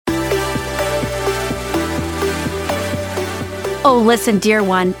Oh, listen, dear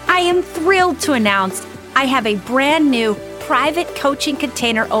one, I am thrilled to announce I have a brand new private coaching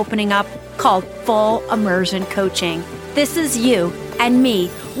container opening up called Full Immersion Coaching. This is you and me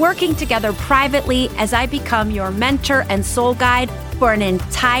working together privately as I become your mentor and soul guide for an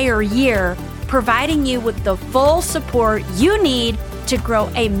entire year, providing you with the full support you need to grow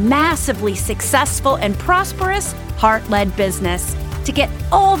a massively successful and prosperous heart-led business. To get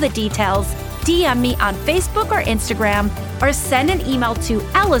all the details, DM me on Facebook or Instagram, or send an email to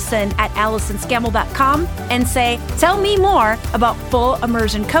allison@allisonscammell.com and say, tell me more about Full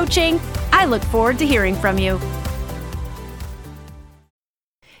Immersion Coaching. I look forward to hearing from you.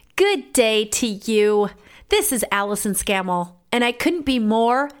 Good day to you. This is Allison Scammell, and I couldn't be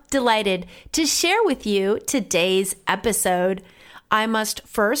more delighted to share with you today's episode. I must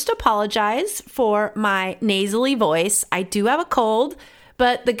first apologize for my nasally voice. I do have a cold,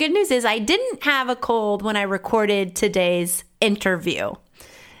 but the good news is I didn't have a cold when I recorded today's interview.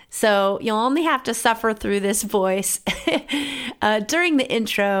 So you'll only have to suffer through this voice during the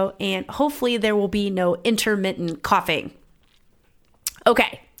intro, and hopefully there will be no intermittent coughing.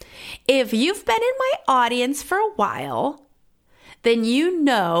 Okay, if you've been in my audience for a while, then you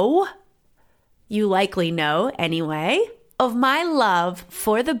likely know anyway, of my love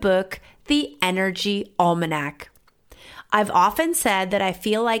for the book, The Energy Almanac. I've often said that I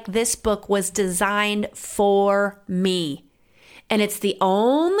feel like this book was designed for me. And it's the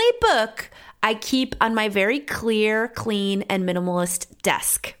only book I keep on my very clear, clean, and minimalist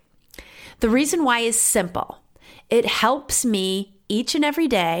desk. The reason why is simple. It helps me each and every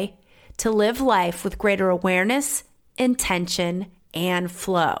day to live life with greater awareness, intention, and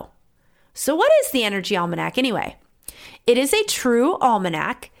flow. So what is the Energy Almanac anyway? It is a true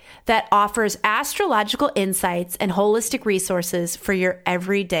almanac that offers astrological insights and holistic resources for your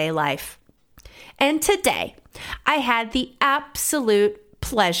everyday life. And today, I had the absolute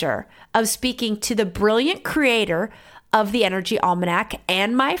pleasure of speaking to the brilliant creator of the Energy Almanac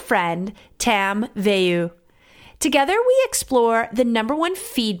and my friend, Tam Veilleux. Together, we explore the number one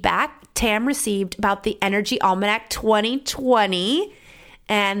feedback Tam received about the Energy Almanac 2020,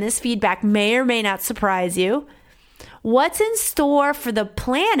 and this feedback may or may not surprise you. What's in store for the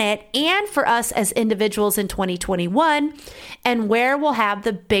planet and for us as individuals in 2021, and where we'll have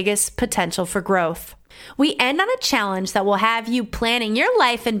the biggest potential for growth. We end on a challenge that will have you planning your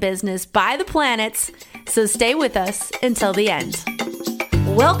life and business by the planets, so stay with us until the end.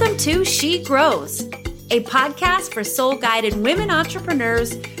 Welcome to She Grows, a podcast for soul-guided women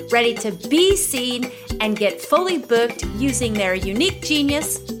entrepreneurs ready to be seen and get fully booked using their unique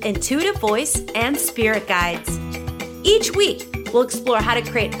genius, intuitive voice, and spirit guides. Each week, we'll explore how to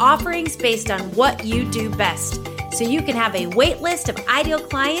create offerings based on what you do best, so you can have a wait list of ideal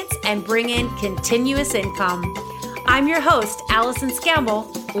clients and bring in continuous income. I'm your host, Allison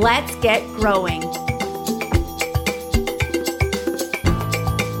Scammell. Let's get growing.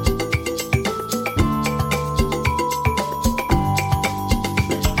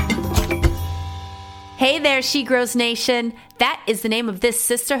 Hey there, She Grows Nation. That is the name of this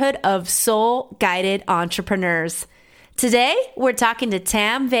sisterhood of soul-guided entrepreneurs. Today, we're talking to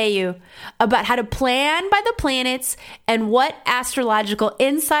Tam Veilleux about how to plan by the planets and what astrological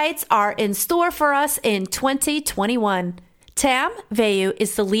insights are in store for us in 2021. Tam Veilleux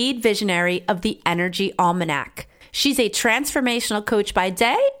is the lead visionary of the Energy Almanac. She's a transformational coach by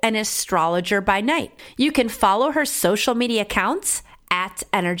day and astrologer by night. You can follow her social media accounts at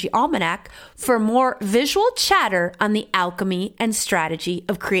Energy Almanac for more visual chatter on the alchemy and strategy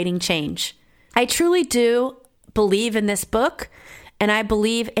of creating change. I truly do believe in this book, and I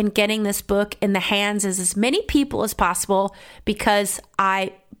believe in getting this book in the hands of as many people as possible because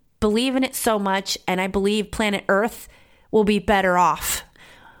I believe in it so much, and I believe planet Earth will be better off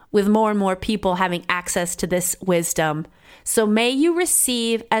with more and more people having access to this wisdom. So may you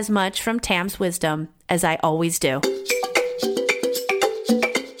receive as much from Tam's wisdom as I always do.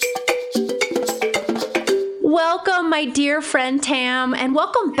 Welcome, my dear friend Tam, and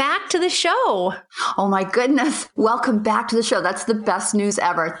welcome back to the show. Oh my goodness. Welcome back to the show. That's the best news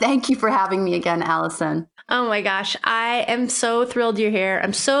ever. Thank you for having me again, Allison. Oh my gosh. I am so thrilled you're here.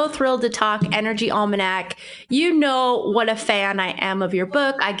 I'm so thrilled to talk Energy Almanac. You know what a fan I am of your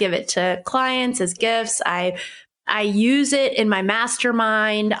book. I give it to clients as gifts. I use it in my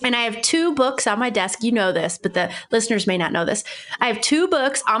mastermind, and I have 2 books on my desk. You know this, but the listeners may not know this. I have 2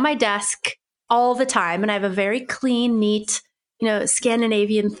 books on my desk all the time, and I have a very clean, neat,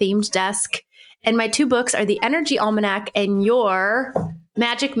 Scandinavian themed desk. And my 2 books are the Energy Almanac and your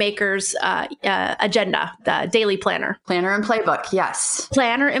Magic Maker's agenda, the daily planner. Planner and Playbook, yes.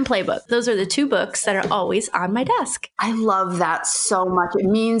 Planner and Playbook. Those are the two books that are always on my desk. I love that so much. It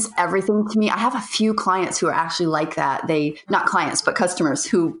means everything to me. I have a few clients who are actually like that. Not clients, but customers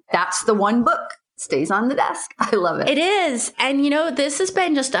who that's the one book stays on the desk. I love it. It is. And this has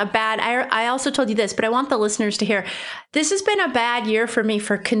been just a bad, I also told you this, but I want the listeners to hear, this has been a bad year for me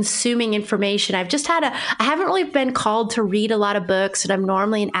for consuming information. I haven't really been called to read a lot of books, and I'm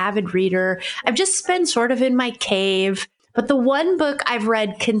normally an avid reader. I've just been sort of in my cave. But the one book I've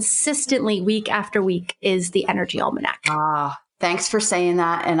read consistently week after week is The Energy Almanac. Thanks for saying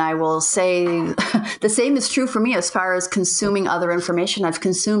that. And I will say the same is true for me as far as consuming other information. I've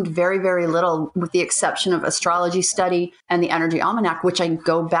consumed very, very little, with the exception of Astrology Study and the Energy Almanac, which I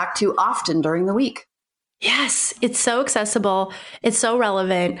go back to often during the week. Yes, it's so accessible. It's so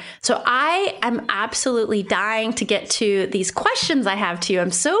relevant. So I am absolutely dying to get to these questions I have to you. I'm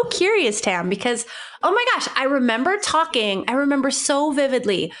so curious, Tam, because, oh my gosh, I remember so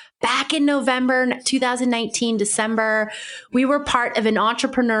vividly back in November 2019, December, we were part of an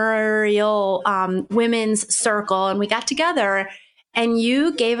entrepreneurial women's circle, and we got together and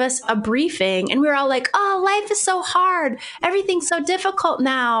you gave us a briefing, and we were all like, oh, life is so hard. Everything's so difficult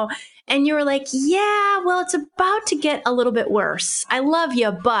now. And you were like, yeah, well, it's about to get a little bit worse. I love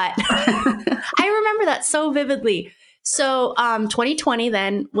you, but I remember that so vividly. So 2020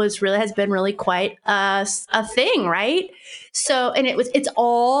 then has been really quite a thing, right? So, and it's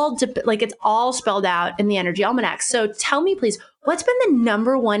all spelled out in the Energy Almanac. So tell me, please, what's been the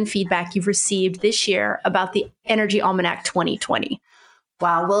number one feedback you've received this year about the Energy Almanac 2020?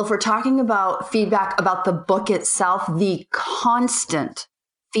 Wow. Well, if we're talking about feedback about the book itself, the constant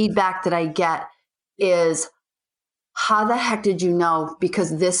feedback that I get is, how the heck did you know?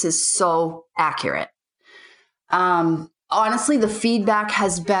 Because this is so accurate. Honestly, the feedback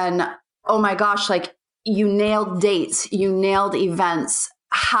has been, oh my gosh, like, you nailed dates, you nailed events.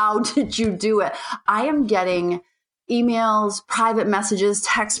 How did you do it? I am getting emails, private messages,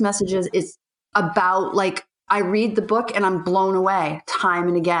 text messages. It's about, like, I read the book and I'm blown away time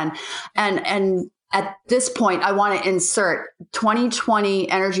and again. And at this point, I want to insert 2020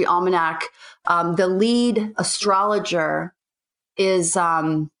 Energy Almanac. The lead astrologer is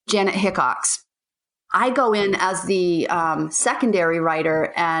Janet Hickox. I go in as the secondary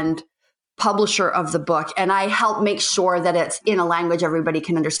writer and publisher of the book, and I help make sure that it's in a language everybody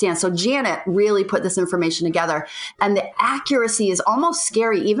can understand. So Janet really put this information together, and the accuracy is almost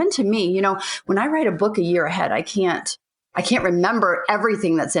scary, even to me. When I write a book a year ahead, I can't remember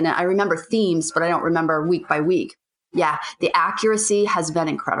everything that's in it. I remember themes, but I don't remember week by week. Yeah, the accuracy has been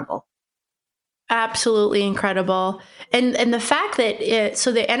incredible. Absolutely incredible. And the fact that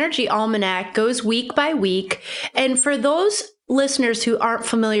so the Energy Almanac goes week by week. And for those listeners who aren't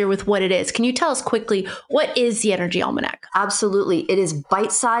familiar with what it is, can you tell us quickly, what is the Energy Almanac? Absolutely. It is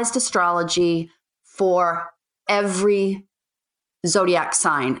bite-sized astrology for every zodiac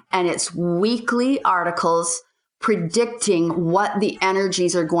sign. And it's weekly articles predicting what the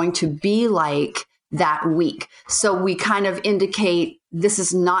energies are going to be like that week. So we kind of indicate, this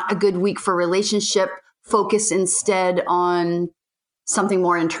is not a good week for relationship. Focus instead on something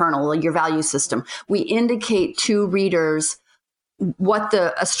more internal, like your value system. We indicate to readers what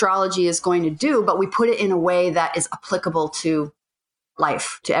the astrology is going to do, but we put it in a way that is applicable to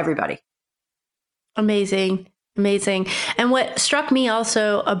life, to everybody. Amazing. Amazing. And what struck me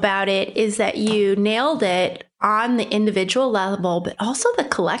also about it is that you nailed it on the individual level, but also the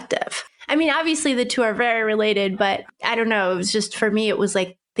collective. I mean, obviously the two are very related, but I don't know. It was just, for me, it was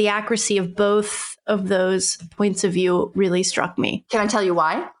like the accuracy of both of those points of view really struck me. Can I tell you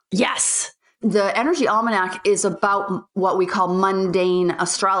why? Yes. The Energy Almanac is about what we call mundane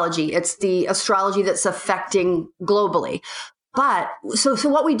astrology. It's the astrology that's affecting globally. But so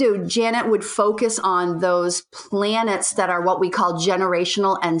what we do, Janet would focus on those planets that are what we call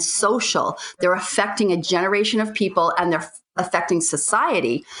generational and social. They're affecting a generation of people, and they're affecting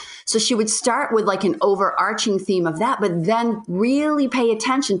society. So she would start with like an overarching theme of that, but then really pay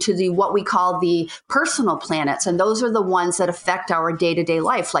attention to what we call the personal planets. And those are the ones that affect our day-to-day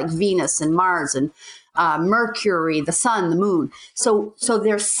life, like Venus and Mars and Mercury, the sun, the moon. So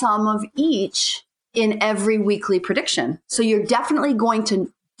there's some of each in every weekly prediction. So you're definitely going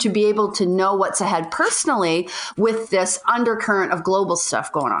to be able to know what's ahead personally with this undercurrent of global stuff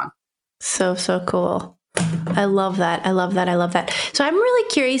going on. So cool. I love that. I love that. I love that. So I'm really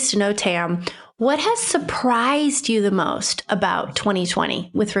curious to know, Tam, what has surprised you the most about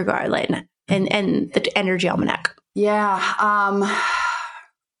 2020 with regard and the Energy Almanac? Yeah.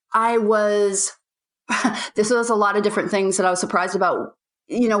 This was a lot of different things that I was surprised about.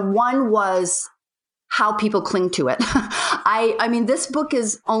 one was how people cling to it. I mean, this book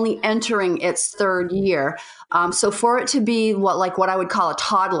is only entering its third year. So for it to be what I would call a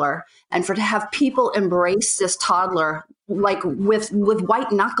toddler, and to have people embrace this toddler, like with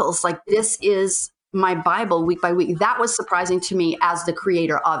white knuckles, like this is my Bible week by week, that was surprising to me as the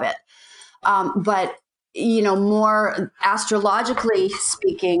creator of it. But, more astrologically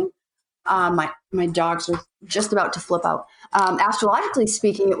speaking, my dogs are just about to flip out. Astrologically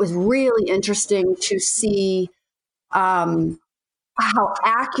speaking, it was really interesting to see how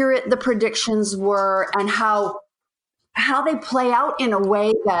accurate the predictions were and how they play out in a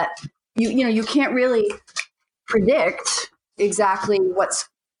way that you can't really predict exactly what's.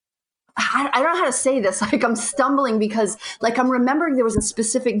 I don't know how to say this. Like, I'm stumbling because I'm remembering there was a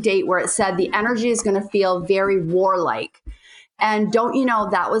specific date where it said the energy is going to feel very warlike. And don't you know,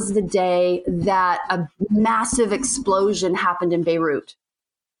 that was the day that a massive explosion happened in Beirut.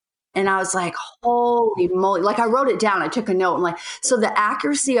 And I was like, holy moly. I wrote it down. I took a note. So the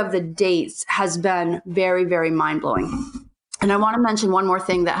accuracy of the dates has been very, very mind-blowing. And I want to mention one more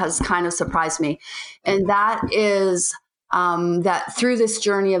thing that has kind of surprised me. And that is that through this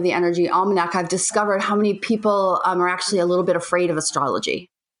journey of the Energy Almanac, I've discovered how many people are actually a little bit afraid of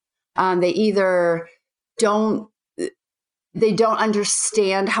astrology. They either don't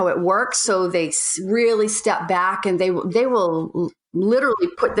understand how it works, so they really step back and they will literally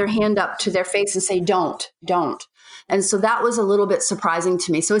put their hand up to their face and say, don't. And so that was a little bit surprising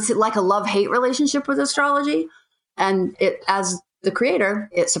to me. So it's like a love-hate relationship with astrology. And as the creator,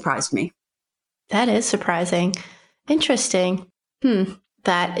 it surprised me. That is surprising. Interesting.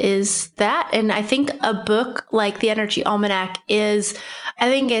 That is that. And I think a book like The Energy Almanac it's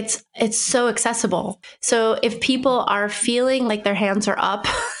so accessible. So if people are feeling like their hands are up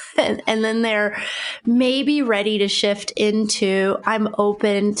and then they're maybe ready to shift into, I'm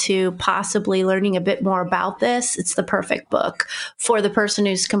open to possibly learning a bit more about this, it's the perfect book for the person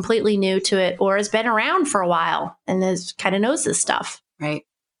who's completely new to it or has been around for a while and kind of knows this stuff. Right.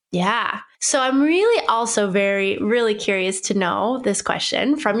 Yeah. So I'm really also really curious to know this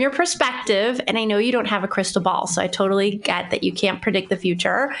question from your perspective. And I know you don't have a crystal ball, so I totally get that you can't predict the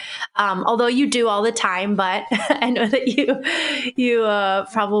future. Although you do all the time, but I know that you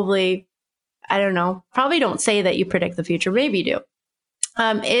probably, I don't know, probably don't say that you predict the future. Maybe you do.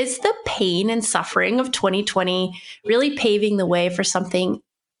 Is the pain and suffering of 2020 really paving the way for something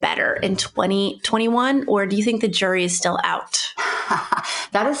better in 2021, or do you think the jury is still out?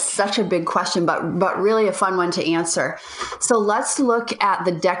 That is such a big question, but really a fun one to answer. So let's look at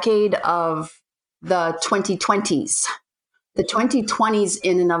the decade of the 2020s. The 2020s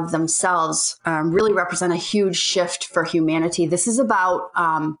in and of themselves really represent a huge shift for humanity. This is about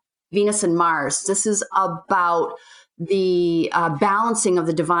Venus and Mars. This is about the balancing of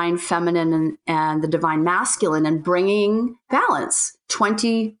the divine feminine and the divine masculine and bringing balance.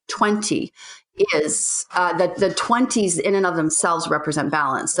 2020 is the 20s in and of themselves represent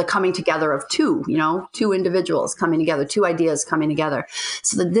balance, the coming together of two individuals coming together, two ideas coming together.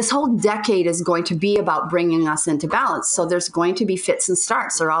 So this whole decade is going to be about bringing us into balance. So there's going to be fits and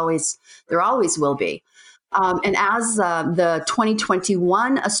starts. There always will be. And as the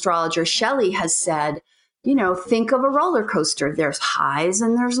 2021 astrologer Shelley has said, think of a roller coaster. There's highs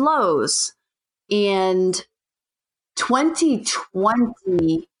and there's lows. And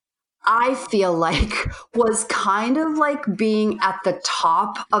 2020, I feel like, was kind of like being at the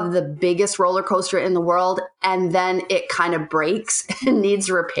top of the biggest roller coaster in the world, and then it kind of breaks and needs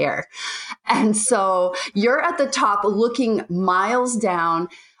repair. And so you're at the top looking miles down,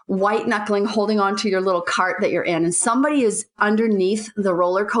 white knuckling, holding on to your little cart that you're in, and somebody is underneath the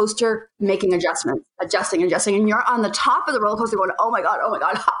roller coaster making adjusting, and you're on the top of the roller coaster going, oh my God,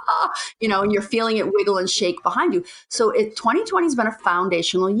 and you're feeling it wiggle and shake behind you. So 2020 has been a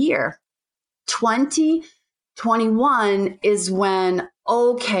foundational year. 2021 is when,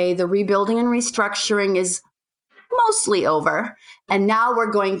 the rebuilding and restructuring is mostly over, and now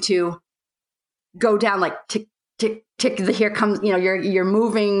we're going to go down like tick, tick, tick. Here comes, you're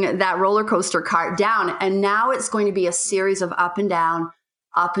moving that roller coaster cart down. And now it's going to be a series of up and down,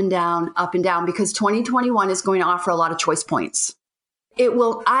 up and down, up and down, because 2021 is going to offer a lot of choice points.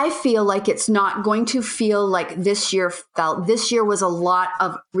 I feel like it's not going to feel like this year felt. This year was a lot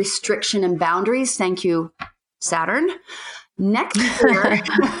of restriction and boundaries. Thank you, Saturn. Next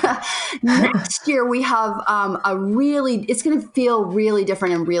year we have it's going to feel really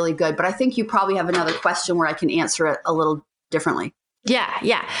different and really good. But I think you probably have another question where I can answer it a little differently. Yeah,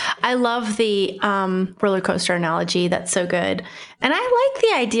 yeah. I love the roller coaster analogy. That's so good. And I like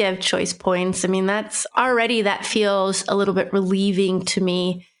the idea of choice points. I mean, that feels a little bit relieving to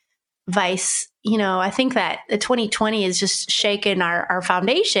me. Vice, I think that the 2020 is just shaken our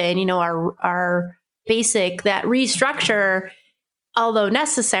foundation, our basic, that restructure, although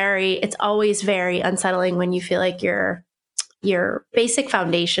necessary, it's always very unsettling when you feel like your basic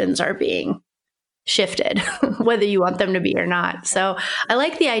foundations are being shifted, whether you want them to be or not. So I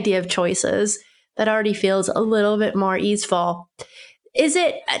like the idea of choices. That already feels a little bit more easeful. Is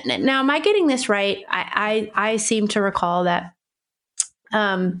it now? Am I getting this right? I seem to recall that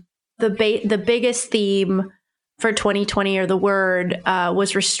the biggest theme for 2020, or the word,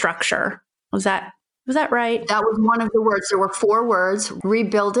 was restructure. Was that right? That was one of the words. There were 4 words: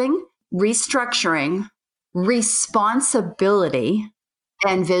 rebuilding, restructuring, responsibility,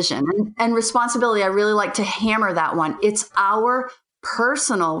 and vision. And responsibility, I really like to hammer that one. It's our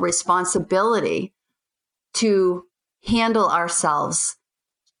personal responsibility to handle ourselves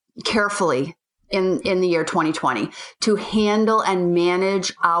carefully in the year 2020, to handle and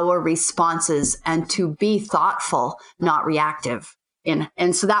manage our responses and to be thoughtful, not reactive.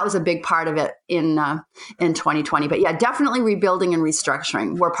 And so that was a big part of it in 2020. But yeah, definitely rebuilding and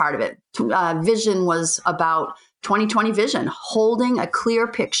restructuring were part of it. Vision was about 2020 vision, holding a clear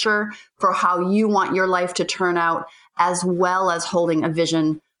picture for how you want your life to turn out, as well as holding a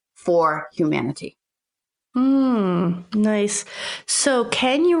vision for humanity. Nice. So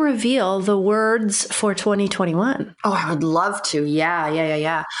can you reveal the words for 2021? Oh, I would love to.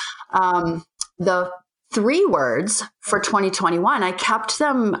 Yeah. The 3 words for 2021, I kept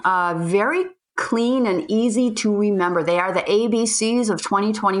them very clean and easy to remember. They are the ABCs of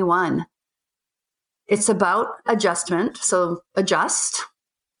 2021. It's about adjustment. So adjust.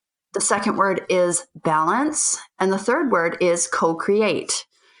 The second word is balance. And the third word is co-create.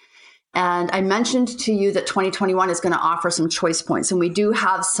 And I mentioned to you that 2021 is going to offer some choice points. And we do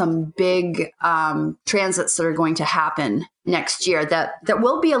have some big transits that are going to happen next year that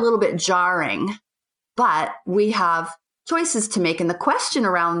will be a little bit jarring, but we have choices to make. And the question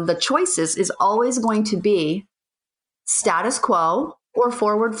around the choices is always going to be status quo or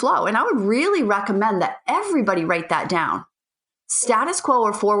forward flow. And I would really recommend that everybody write that down. Status quo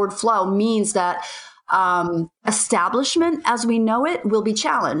or forward flow means that establishment as we know it will be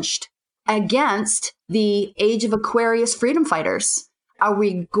challenged against the age of Aquarius freedom fighters. Are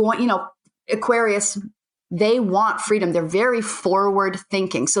we going, Aquarius, they want freedom. They're very forward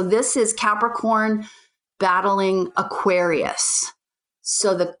thinking. So this is Capricorn battling Aquarius.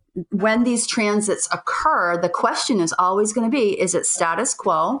 So when these transits occur, the question is always going to be, is it status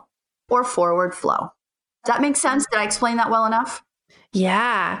quo or forward flow? Does that make sense? Did I explain that well enough?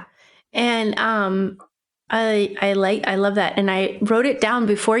 Yeah. And I love that. And I wrote it down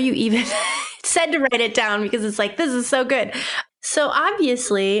before you even said to write it down, because it's like, this is so good. So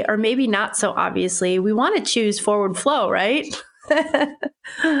obviously, or maybe not so obviously, we want to choose forward flow, right?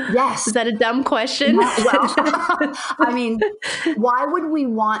 Yes. Is that a dumb question? Well, I mean, why would we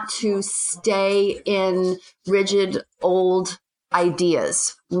want to stay in rigid old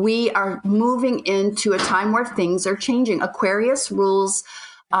ideas? We are moving into a time where things are changing. Aquarius rules,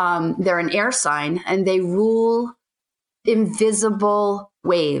 they're an air sign, and they rule invisible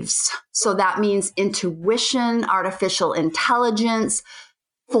waves. So that means intuition, artificial intelligence,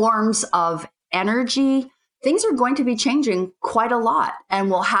 forms of energy. Things are going to be changing quite a lot, and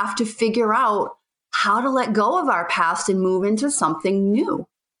we'll have to figure out how to let go of our past and move into something new.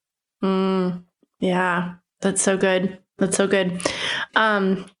 Yeah, that's so good. That's so good.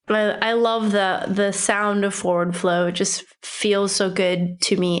 I love the sound of forward flow. It just feels so good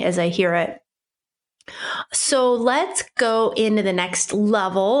to me as I hear it. So let's go into the next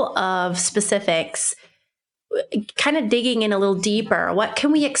level of specifics, kind of digging in a little deeper. What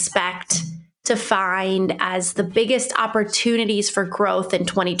can we expect to find as the biggest opportunities for growth in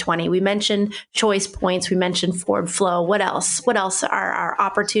 2020? We mentioned choice points. We mentioned forward flow. What else? What else are our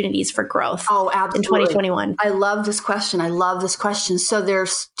opportunities for growth in 2021? I love this question. So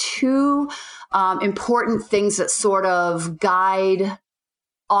there's 2 important things that sort of guide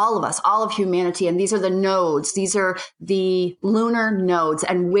all of us, all of humanity. And these are the nodes. These are the lunar nodes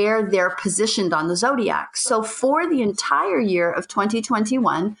and where they're positioned on the zodiac. So for the entire year of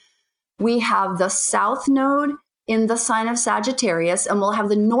 2021, we have the South Node in the sign of Sagittarius, and we'll have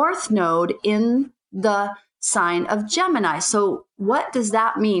the North Node in the sign of Gemini. So what does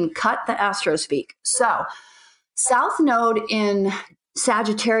that mean? Cut the astro speak. So South Node in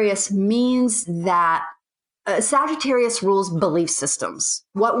Sagittarius means that Sagittarius rules belief systems,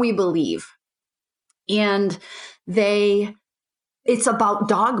 what we believe. And they it's about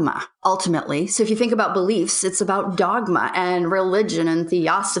dogma ultimately. So if you think about beliefs, it's about dogma and religion and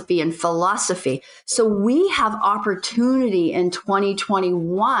theosophy and philosophy. So we have opportunity in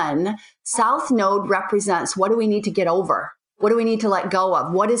 2021. South Node represents, what do we need to get over? What do we need to let go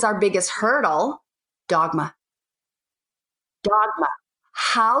of? What is our biggest hurdle? Dogma. Dogma.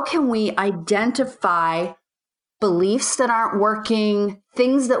 How can we identify beliefs that aren't working,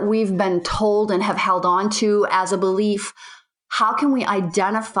 things that we've been told and have held on to as a belief? How can we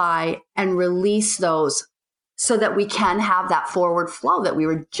identify and release those so that we can have that forward flow that we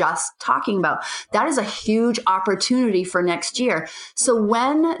were just talking about? That is a huge opportunity for next year. So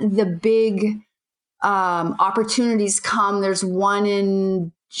when the big opportunities come, there's one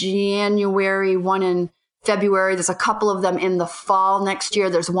in January, one in February. There's a couple of them in the fall next year.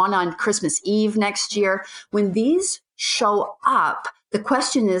 There's one on Christmas Eve next year. When these show up, the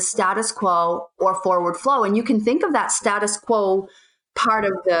question is status quo or forward flow. And you can think of that status quo part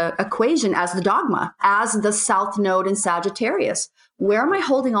of the equation as the dogma, as the South Node in Sagittarius. Where am I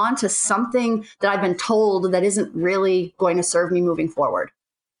holding on to something that I've been told that isn't really going to serve me moving forward?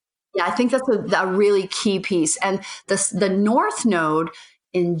 Yeah, I think that's a really key piece. And the North Node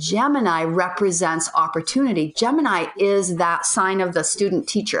in Gemini represents opportunity. Gemini is that sign of the student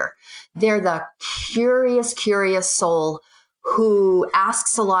teacher. They're the curious soul who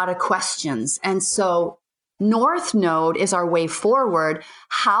asks a lot of questions. And so North Node is our way forward.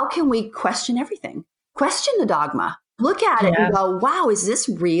 How can we question everything? Question the dogma. Look at it and go, wow, is this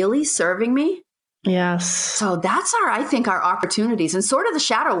really serving me? Yes. So that's I think our opportunities and sort of the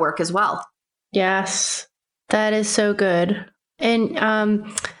shadow work as well. Yes, that is so good. And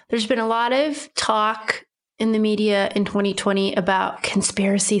there's been a lot of talk in the media in 2020 about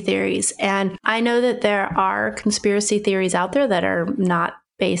conspiracy theories. And I know that there are conspiracy theories out there that are not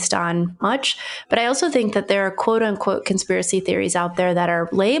based on much, but I also think that there are quote unquote conspiracy theories out there that are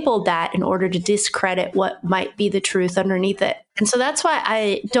labeled that in order to discredit what might be the truth underneath it. And so that's why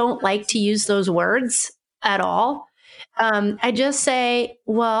I don't like to use those words at all. I just say,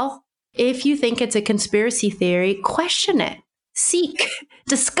 well, if you think it's a conspiracy theory, question it, seek,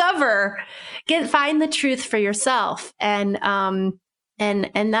 discover, find the truth for yourself. And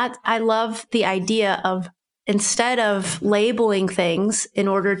that I love the idea of, instead of labeling things in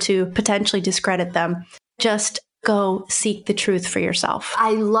order to potentially discredit them, just go seek the truth for yourself.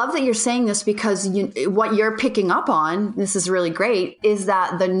 I love that you're saying this because what you're picking up on, this is really great, is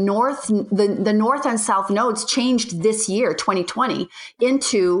that the North and South nodes changed this year, 2020,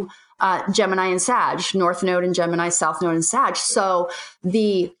 into Gemini and Sag, North node and Gemini, South node and Sag. So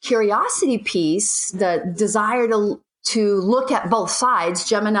the curiosity piece, the desire to look at both sides,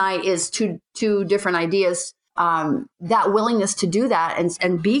 Gemini is two different ideas. That willingness to do that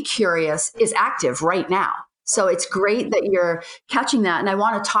and be curious is active right now. So it's great that you're catching that. And I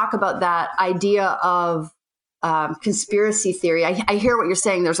want to talk about that idea of conspiracy theory. I hear what you're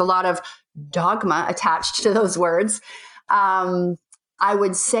saying. There's a lot of dogma attached to those words. I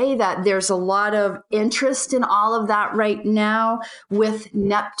would say that there's a lot of interest in all of that right now with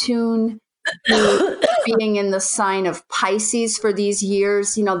Neptune being in the sign of Pisces for these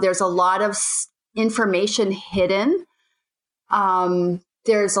years. There's a lot of information hidden. Neptune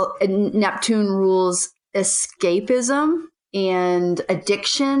rules escapism and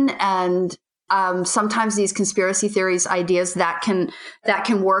addiction, and sometimes these conspiracy theories ideas that can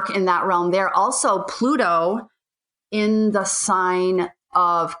work in that realm. There also Pluto in the sign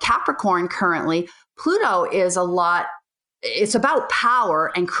of Capricorn currently. Pluto is it's about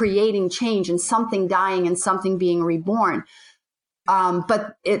power and creating change and something dying and something being reborn.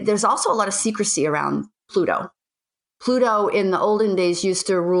 But there's also a lot of secrecy around Pluto. Pluto in the olden days used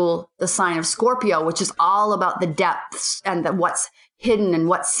to rule the sign of Scorpio, which is all about the depths and what's hidden and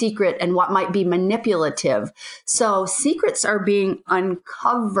what's secret and what might be manipulative. So secrets are being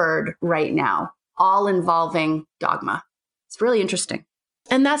uncovered right now, all involving dogma. It's really interesting.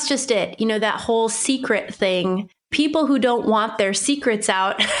 And that's just it. That whole secret thing, people who don't want their secrets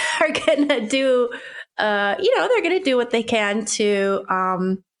out are going to do, they're going to do what they can to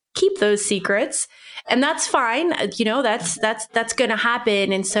keep those secrets. And that's fine. That's going to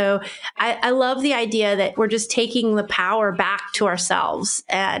happen. And so I love the idea that we're just taking the power back to ourselves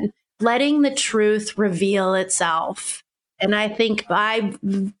and letting the truth reveal itself. And I think I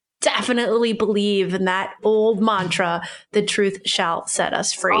definitely believe in that old mantra, the truth shall set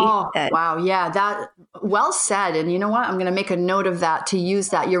us free. Oh, wow. Yeah, that well said. And you know what? I'm going to make a note of that to use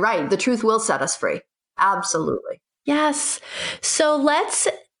that. You're right. The truth will set us free. Absolutely. Yes. So let's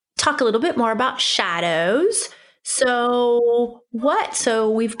talk a little bit more about shadows. So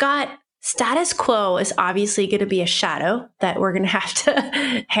we've got status quo is obviously going to be a shadow that we're going to have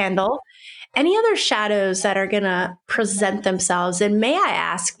to handle. Any other shadows that are going to present themselves? And may I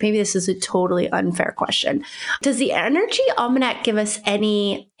ask, maybe this is a totally unfair question. Does the Energy Almanac give us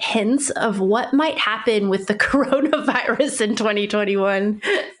any hints of what might happen with the coronavirus in 2021?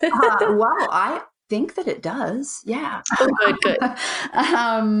 Well, I think that it does. Yeah. Oh, good.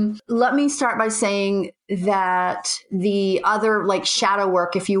 Let me start by saying that the other like shadow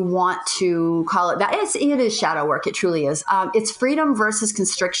work, if you want to call it that, it is shadow work. It truly is. It's freedom versus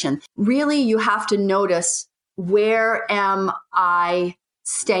constriction. Really, you have to notice, where am I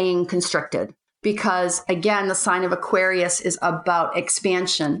staying constricted? Because again, the sign of Aquarius is about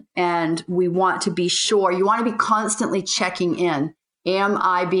expansion, and we want to be sure. You want to be constantly checking in. Am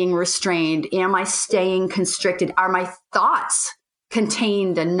I being restrained? Am I staying constricted? Are my thoughts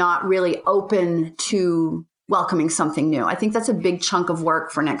contained and not really open to welcoming something new? I think that's a big chunk of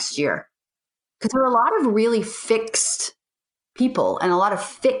work for next year, because there are a lot of really fixed people and a lot of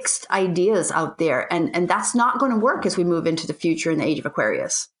fixed ideas out there. And that's not going to work as we move into the future in the age of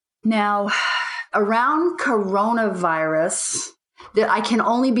Aquarius. Now, around coronavirus, that I can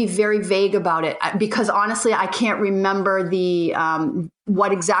only be very vague about it, because honestly, I can't remember the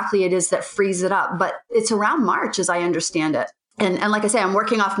what exactly it is that frees it up. But it's around March, as I understand it. And like I say, I'm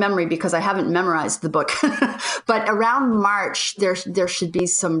working off memory because I haven't memorized the book. But around March, there should be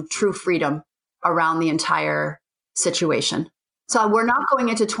some true freedom around the entire situation. So we're not going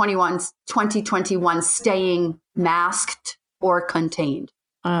into 2021 staying masked or contained.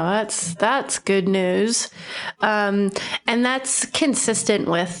 Oh, that's good news, and that's consistent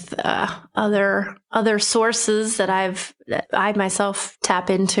with other sources that I myself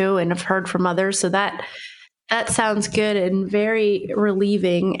tap into and have heard from others. So that sounds good and very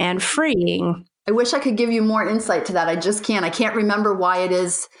relieving and freeing. I wish I could give you more insight to that. I just can't. I can't remember why it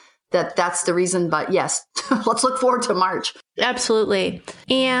is that's the reason. But yes, let's look forward to March. Absolutely,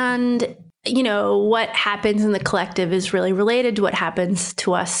 and what happens in the collective is really related to what happens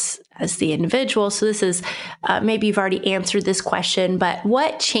to us as the individual. So this is, maybe you've already answered this question, but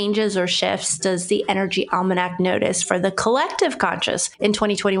what changes or shifts does the Energy Almanac notice for the collective conscious in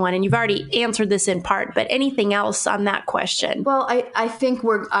 2021? And you've already answered this in part, but anything else on that question? Well, I think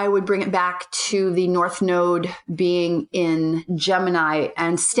I would bring it back to the North Node being in Gemini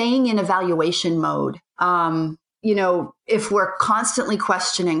and staying in evaluation mode. If we're constantly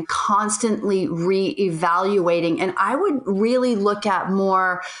questioning, constantly reevaluating, and I would really look at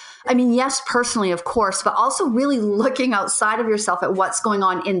more, yes, personally, of course, but also really looking outside of yourself at what's going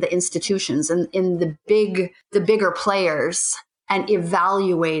on in the institutions and in the bigger players, and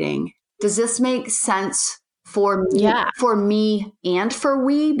evaluating, does this make sense for me, for me and for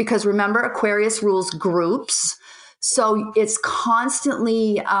we? Because remember, Aquarius rules groups. So it's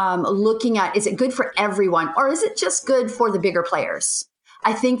constantly looking at, is it good for everyone, or is it just good for the bigger players?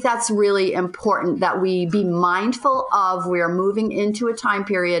 I think that's really important, that we be mindful of, we are moving into a time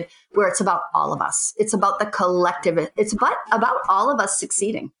period where it's about all of us. It's about the collective. It's about all of us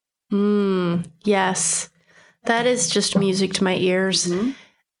succeeding. Yes. That is just music to my ears. Mm-hmm.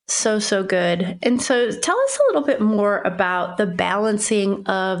 So good. And so tell us a little bit more about the balancing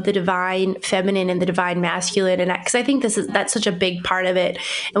of the divine feminine and the divine masculine. And because I think that's such a big part of it.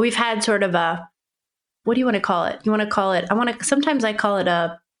 And we've had sort of what do you want to call it? Sometimes I call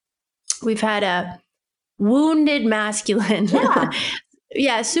it we've had a wounded masculine. Yeah.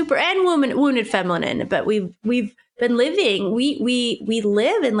 Yeah. Super. And wounded feminine. But we've been living, we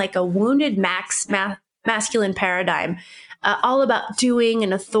live in like a wounded masculine paradigm. All about doing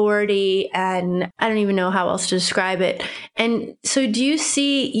and authority, and I don't even know how else to describe it. And so do you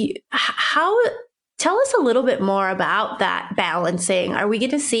see tell us a little bit more about that balancing. Are we going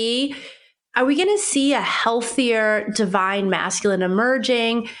to see a healthier divine masculine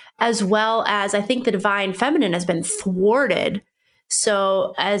emerging, as well as, I think the divine feminine has been thwarted.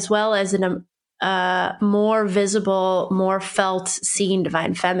 So as well as more visible, more felt, seen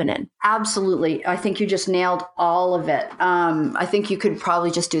divine feminine. Absolutely. I think you just nailed all of it. I think you could probably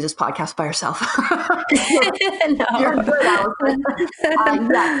just do this podcast by yourself. No. You're good,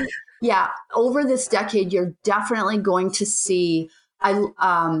 Allison. Yeah. Over this decade, you're definitely going to see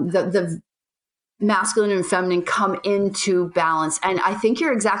the masculine and feminine come into balance. And I think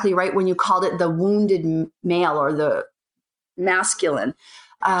you're exactly right when you called it the wounded male or the masculine.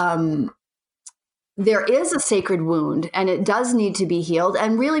 There is a sacred wound, and it does need to be healed.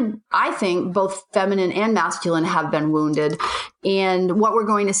 And really, I think both feminine and masculine have been wounded. And what we're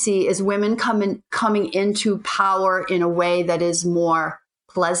going to see is women coming into power in a way that is more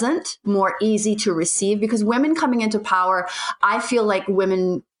pleasant, more easy to receive. Because women coming into power, I feel like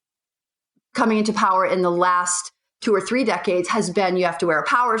women coming into power in the last 2 or 3 decades has been you have to wear a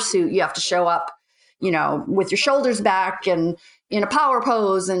power suit, you have to show up, with your shoulders back and in a power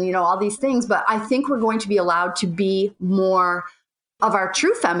pose and, all these things. But I think we're going to be allowed to be more of our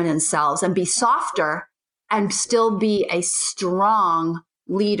true feminine selves and be softer and still be a strong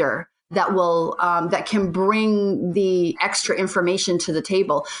leader that will that can bring the extra information to the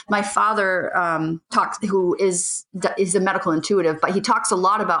table. My father who is a medical intuitive, but he talks a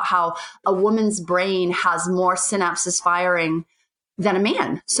lot about how a woman's brain has more synapses firing than a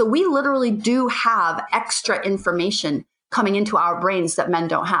man. So we literally do have extra information coming into our brains that men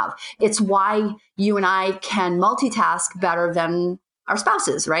don't have. It's why you and I can multitask better than our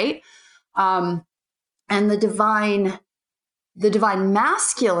spouses, right? And the divine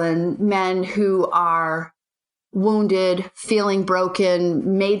masculine men who are wounded, feeling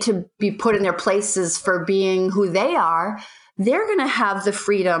broken, made to be put in their places for being who they are, they're going to have the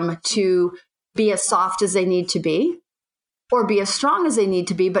freedom to be as soft as they need to be or be as strong as they need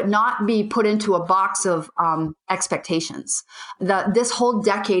to be, but not be put into a box of expectations. This whole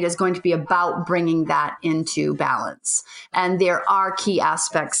decade is going to be about bringing that into balance. And there are key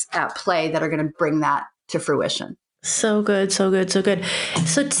aspects at play that are going to bring that to fruition. So good, so good, so good.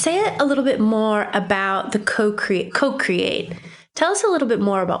 So say a little bit more about the co-create. Tell us a little bit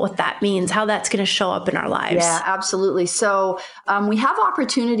more about what that means, how that's going to show up in our lives. Yeah, absolutely. So we have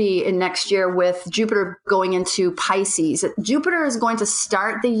opportunity in next year with Jupiter going into Pisces. Jupiter is going to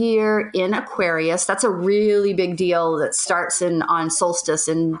start the year in Aquarius. That's a really big deal that starts on solstice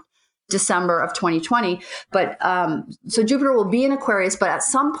in December of 2020. But so Jupiter will be in Aquarius, but at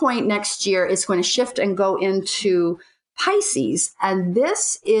some point next year, it's going to shift and go into Pisces. And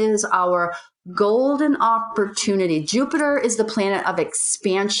this is our golden opportunity. Jupiter is the planet of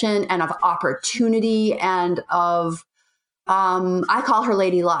expansion and of opportunity and of, I call her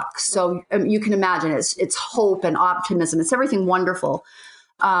Lady Luck. So you can imagine it's hope and optimism. It's everything wonderful.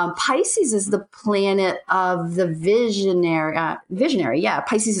 Pisces is the planet of the visionary. Yeah,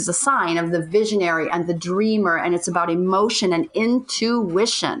 Pisces is a sign of the visionary and the dreamer, and it's about emotion and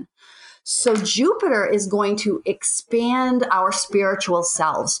intuition. So Jupiter is going to expand our spiritual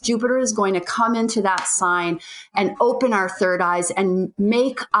selves. Jupiter is going to come into that sign and open our third eyes and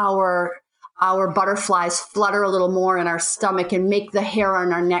make our butterflies flutter a little more in our stomach and make the hair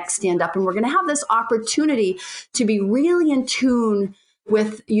on our neck stand up. And we're going to have this opportunity to be really in tune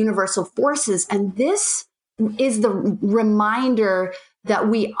with universal forces. And this is the reminder that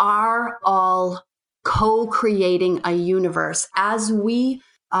we are all co-creating a universe. As we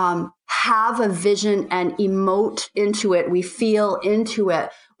have a vision and emote into it, we feel into it,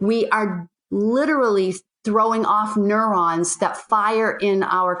 we are literally throwing off neurons that fire in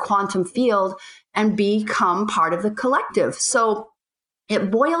our quantum field and become part of the collective. So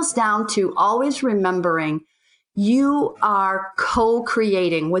it boils down to always remembering you are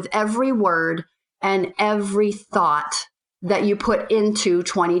co-creating with every word and every thought that you put into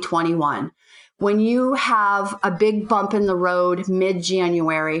 2021. When you have a big bump in the road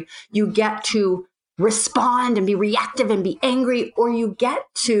mid-January, you get to respond and be reactive and be angry, or you get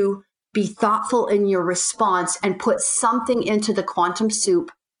to be thoughtful in your response and put something into the quantum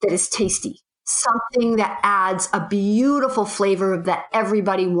soup that is tasty, something that adds a beautiful flavor that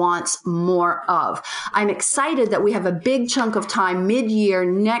everybody wants more of. I'm excited that we have a big chunk of time mid-year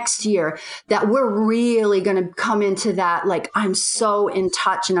next year that we're really going to come into that. Like, I'm so in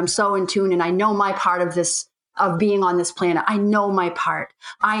touch and I'm so in tune and I know my part of this, of being on this planet. I know my part.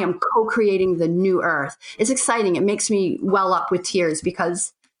 I am co-creating the new earth. It's exciting. It makes me well up with tears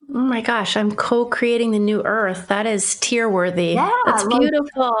because oh my gosh, I'm co-creating the new earth. That is tear-worthy. Yeah, that's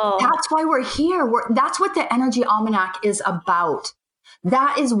beautiful. That's why we're here. That's what the Energy Almanac is about.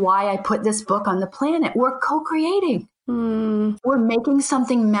 That is why I put this book on the planet. We're co-creating. We're making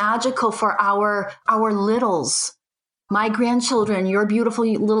something magical for our littles. My grandchildren, your beautiful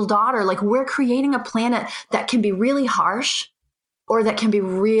little daughter. Like, we're creating a planet that can be really harsh or that can be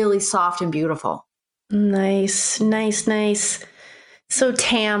really soft and beautiful. Nice, nice, nice. So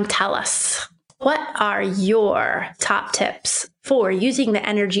Tam, tell us, what are your top tips for using the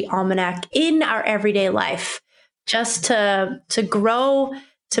Energy Almanac in our everyday life, just to grow,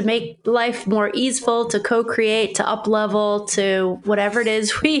 to make life more easeful, to co-create, to up-level, to whatever it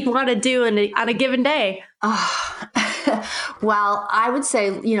is we want to do on a given day? Well, I would say,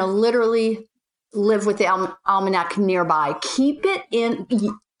 literally live with the almanac nearby. Keep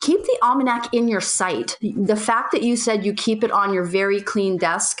the almanac in your sight. The fact that you said you keep it on your very clean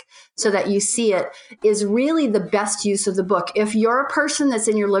desk so that you see it is really the best use of the book. If you're a person that's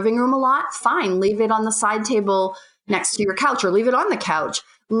in your living room a lot, fine, leave it on the side table next to your couch or leave it on the couch.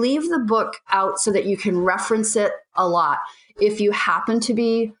 leave the book out so that you can reference it a lot. If you happen to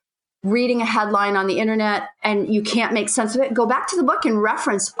be reading a headline on the internet and you can't make sense of it, go back to the book and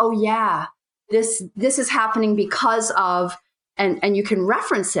reference, oh yeah, this is happening because of, and you can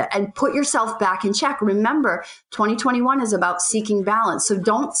reference it and put yourself back in check. Remember, 2021 is about seeking balance. So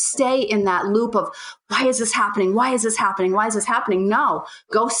don't stay in that loop of, why is this happening? Why is this happening? Why is this happening? No,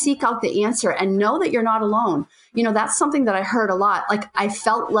 go seek out the answer and know that you're not alone. You know, that's something that I heard a lot. Like, I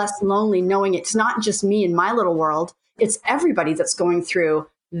felt less lonely knowing it's not just me in my little world. It's everybody that's going through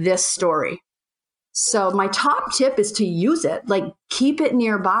this story. So my top tip is to use it, like keep it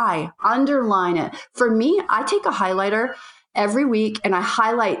nearby, underline it. For me, I take a highlighter every week and I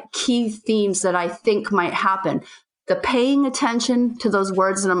highlight key themes that I think might happen. The paying attention to those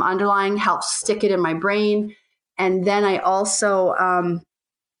words that I'm underlining helps stick it in my brain. And then I also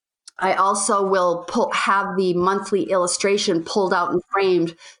will have the monthly illustration pulled out and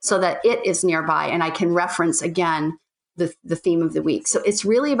framed so that it is nearby and I can reference again the theme of the week. So it's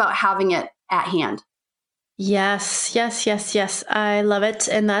really about having it at hand. Yes. I love it.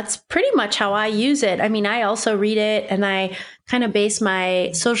 And that's pretty much how I use it. I mean, I also read it and I kind of base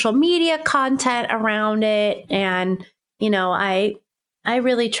my social media content around it. And, you know, I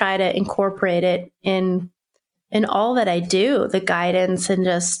really try to incorporate it in all that I do, the guidance and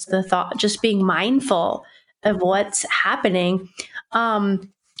just the thought, just being mindful of what's happening.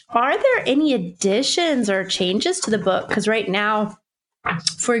 Are there any additions or changes to the book? Because right now,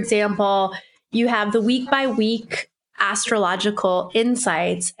 for example, you have the week by week astrological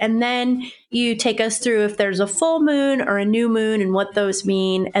insights, and then you take us through if there's a full moon or a new moon and what those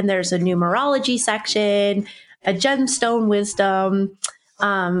mean. And there's a numerology section, a gemstone wisdom,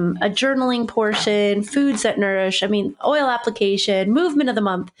 a journaling portion, foods that nourish, oil application, movement of the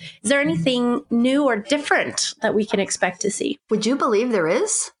month. Is there anything new or different that we can expect to see? Would you believe there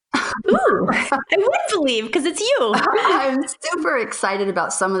is? Ooh, I would believe because it's you. I'm super excited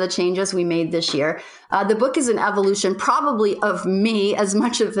about some of the changes we made this year. The book is an evolution probably of me as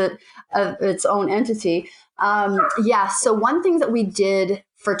much of its own entity. So one thing that we did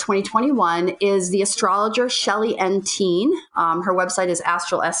for 2021 is the astrologer Shelley N. Teen. Her website is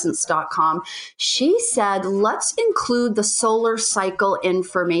astralessence.com. She said, let's include the solar cycle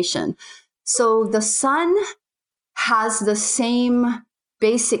information. So the sun has the same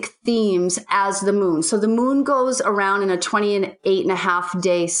basic themes as the moon. So the moon goes around in a 28.5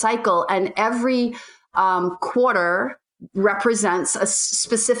 day cycle, and every quarter represents a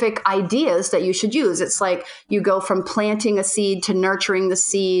specific ideas that you should use. It's like you go from planting a seed to nurturing the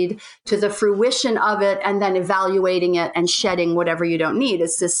seed to the fruition of it and then evaluating it and shedding whatever you don't need.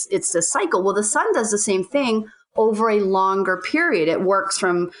 It's this cycle. Well, the sun does the same thing over a longer period. It works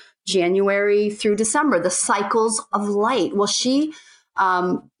from January through December, the cycles of light. Well, she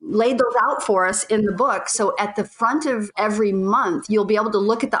laid those out for us in the book. So at the front of every month, you'll be able to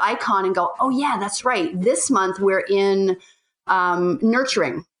look at the icon and go, oh yeah, that's right. This month we're in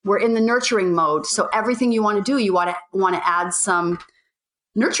nurturing. We're in the nurturing mode. So everything you want to do, you want to add some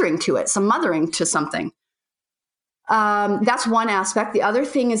nurturing to it, some mothering to something. That's one aspect. The other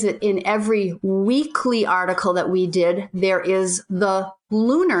thing is that in every weekly article that we did, there is the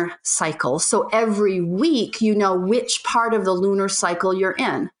lunar cycle. So every week, you know which part of the lunar cycle you're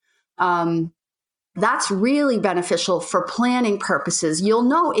in. That's really beneficial for planning purposes. You'll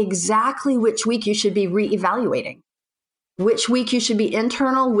know exactly which week you should be reevaluating, which week you should be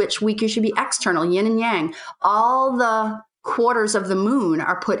internal, which week you should be external, yin and yang. All the quarters of the moon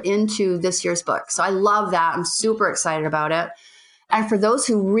are put into this year's book. So I love that. I'm super excited about it. And for those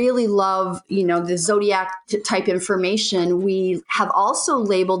who really love, the zodiac type information, we have also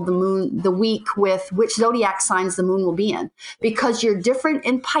labeled the week with which zodiac signs the moon will be in, because you're different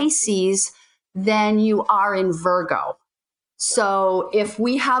in Pisces than you are in Virgo. So if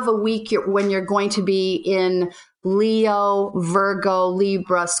we have a week when you're going to be in Leo, Virgo,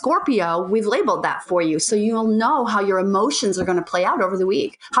 Libra, Scorpio, we've labeled that for you. So you'll know how your emotions are going to play out over the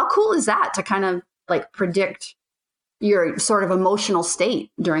week. How cool is that to kind of like predict your sort of emotional state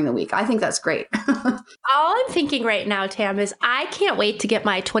during the week? I think that's great. All I'm thinking right now, Tam, is I can't wait to get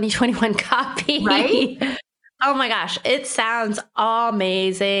my 2021 copy. Right? Oh my gosh, it sounds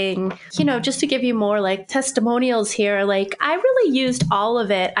amazing. Just to give you more like testimonials here, like I really used all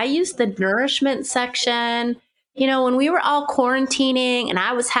of it. I used the nourishment section. When we were all quarantining and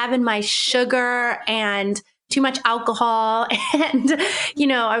I was having my sugar and too much alcohol and,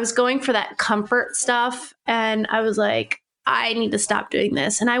 I was going for that comfort stuff and I was like, I need to stop doing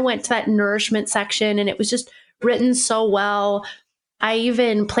this. And I went to that nourishment section and it was just written so well. I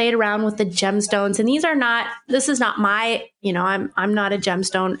even played around with the gemstones, and this is not my, I'm not a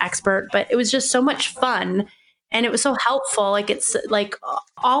gemstone expert, but it was just so much fun. And it was so helpful. Like it's like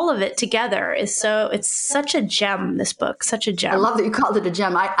all of it together it's such a gem, this book, such a gem. I love that you called it a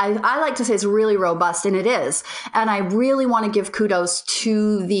gem. I like to say it's really robust, and it is. And I really want to give kudos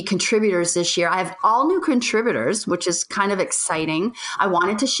to the contributors this year. I have all new contributors, which is kind of exciting. I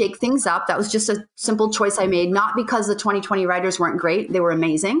wanted to shake things up. That was just a simple choice I made, not because the 2020 writers weren't great. They were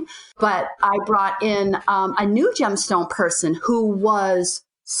amazing. But I brought in a new gemstone person who was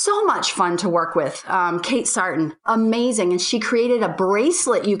so much fun to work with. Kate Sarton, amazing. And she created a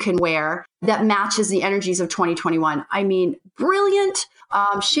bracelet you can wear that matches the energies of 2021. I mean, brilliant.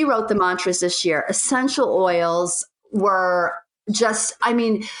 She wrote the mantras this year. Essential oils were just,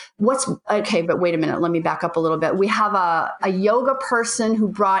 okay, but wait a minute. Let me back up a little bit. We have a yoga person who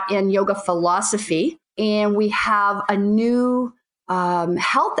brought in yoga philosophy, and we have a new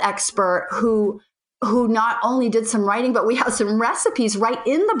health expert who not only did some writing, but we have some recipes right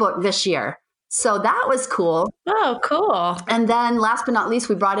in the book this year. So that was cool. Oh, cool. And then last but not least,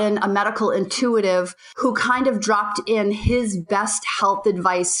 we brought in a medical intuitive who kind of dropped in his best health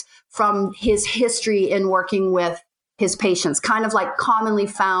advice from his history in working with his patients, kind of like commonly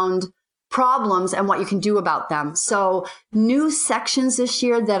found problems and what you can do about them. So new sections this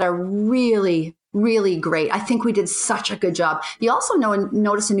year that are really, really great. I think we did such a good job. You also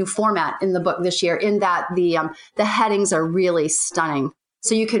notice a new format in the book this year in that the headings are really stunning.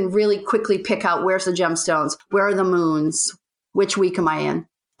 So you can really quickly pick out where's the gemstones, where are the moons, which week am I in?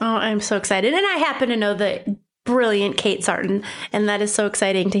 Oh, I'm so excited. And I happen to know the brilliant Kate Sarton, and that is so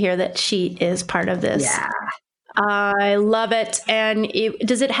exciting to hear that she is part of this. Yeah. I love it. And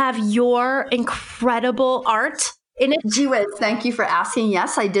does it have your incredible art in it? Gee whiz, thank you for asking.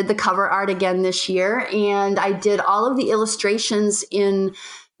 Yes, I did the cover art again this year, and I did all of the illustrations in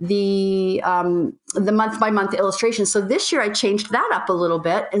the month by month illustrations. So this year I changed that up a little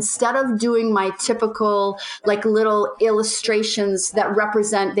bit. Instead of doing my typical like little illustrations that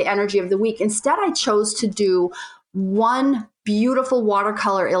represent the energy of the week, instead I chose to do one beautiful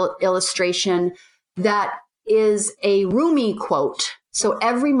watercolor illustration that is a Rumi quote. So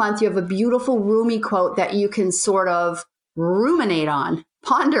every month you have a beautiful Rumi quote that you can sort of ruminate on,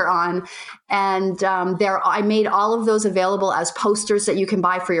 ponder on. And I made all of those available as posters that you can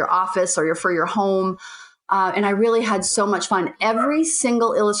buy for your office or for your home. And I really had so much fun. Every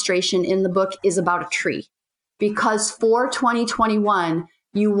single illustration in the book is about a tree, because for 2021,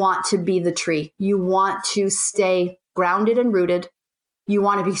 you want to be the tree. You want to stay grounded and rooted. You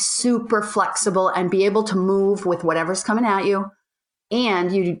want to be super flexible and be able to move with whatever's coming at you.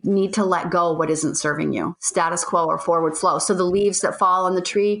 And you need to let go what isn't serving you, status quo or forward flow. So the leaves that fall on the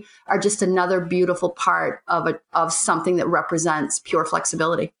tree are just another beautiful part of something that represents pure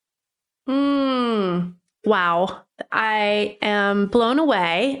flexibility. Wow. I am blown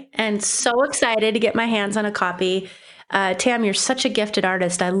away and so excited to get my hands on a copy. Tam, you're such a gifted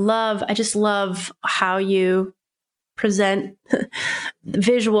artist. I just love how you present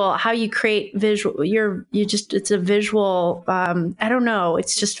visual, how you create visual. It's a visual, I don't know.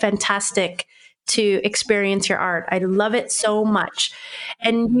 It's just fantastic to experience your art. I love it so much.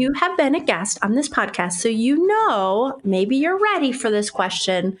 And you have been a guest on this podcast. So, maybe you're ready for this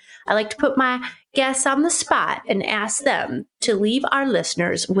question. I like to put my guests on the spot and ask them to leave our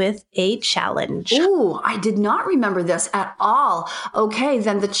listeners with a challenge. Ooh, I did not remember this at all. Okay,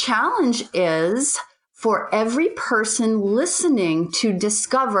 then the challenge is for every person listening to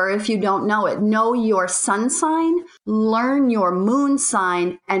discover, if you don't know it, know your sun sign, learn your moon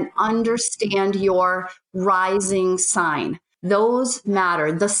sign, and understand your rising sign. Those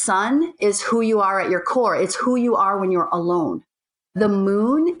matter. The sun is who you are at your core. It's who you are when you're alone. The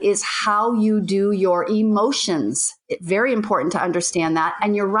moon is how you do your emotions. It's very important to understand that.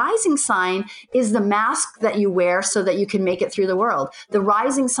 And your rising sign is the mask that you wear so that you can make it through the world. The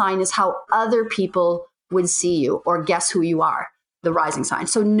rising sign is how other people would see you or guess who you are, the rising sign.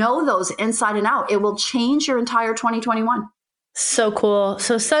 So know those inside and out. It will change your entire 2021. So cool.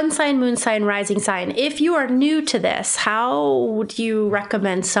 So sun sign, moon sign, rising sign. If you are new to this, how would you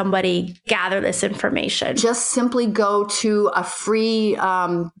recommend somebody gather this information? Just simply go to a free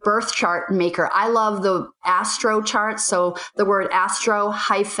birth chart maker. I love the Astro charts. So the word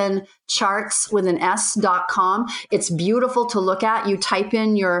astro-charts with an s.com. It's beautiful to look at. You type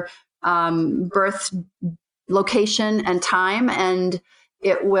in your birth location and time, and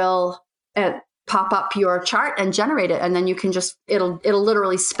it will pop up your chart and generate it. And then you can it'll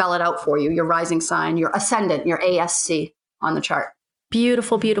literally spell it out for you, your rising sign, your ascendant, your ASC on the chart.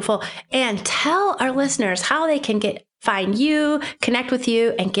 Beautiful, beautiful. And tell our listeners how they can find you, connect with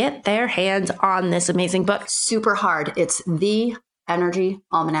you, and get their hands on this amazing book. Super hard. It's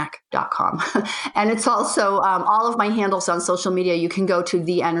theenergyalmanac.com. And it's also all of my handles on social media. You can go to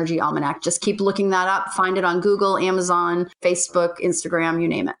The Energy Almanac. Just keep looking that up. Find it on Google, Amazon, Facebook, Instagram, you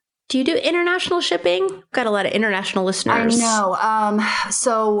name it. Do you do international shipping? Got a lot of international listeners. I know.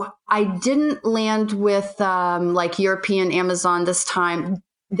 So I didn't land with like European Amazon this time.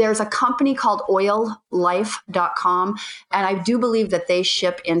 There's a company called oillife.com, and I do believe that they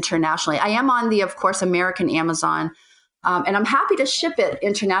ship internationally. I am on the, of course, American Amazon, and I'm happy to ship it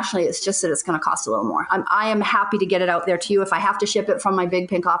internationally. It's just that it's going to cost a little more. I am happy to get it out there to you. If I have to ship it from my big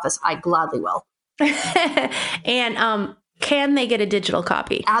pink office, I gladly will. And can they get a digital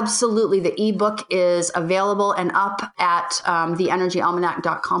copy? Absolutely. The ebook is available and up at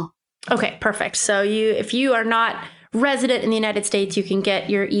theenergyalmanac.com. Okay, perfect. So if you are not resident in the United States, you can get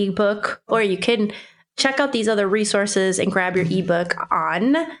your ebook, or you can check out these other resources and grab your ebook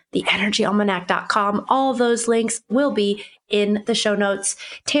on theenergyalmanac.com. All those links will be in the show notes.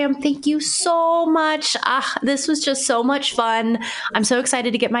 Tam, thank you so much. This was just so much fun. I'm so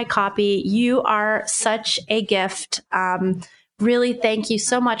excited to get my copy. You are such a gift. Really, thank you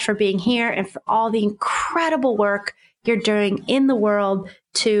so much for being here and for all the incredible work you're doing in the world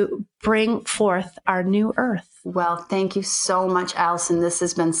to bring forth our new earth. Well, thank you so much, Allison. This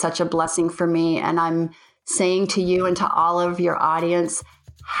has been such a blessing for me. And I'm saying to you and to all of your audience,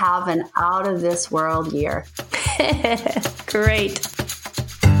 have an out of this world year. Great.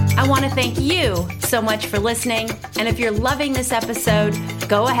 I want to thank you so much for listening. And if you're loving this episode,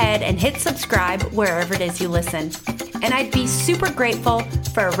 go ahead and hit subscribe wherever it is you listen. And I'd be super grateful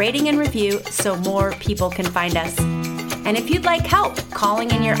for a rating and review so more people can find us. And if you'd like help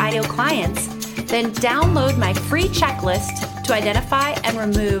calling in your ideal clients, then download my free checklist to identify and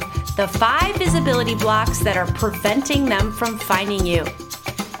remove the 5 visibility blocks that are preventing them from finding you.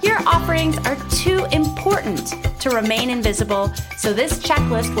 Your offerings are too important to remain invisible, so this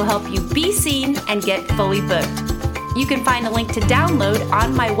checklist will help you be seen and get fully booked. You can find a link to download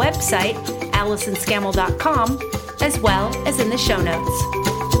on my website, AllisonScammell.com, as well as in the show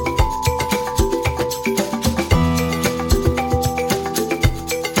notes.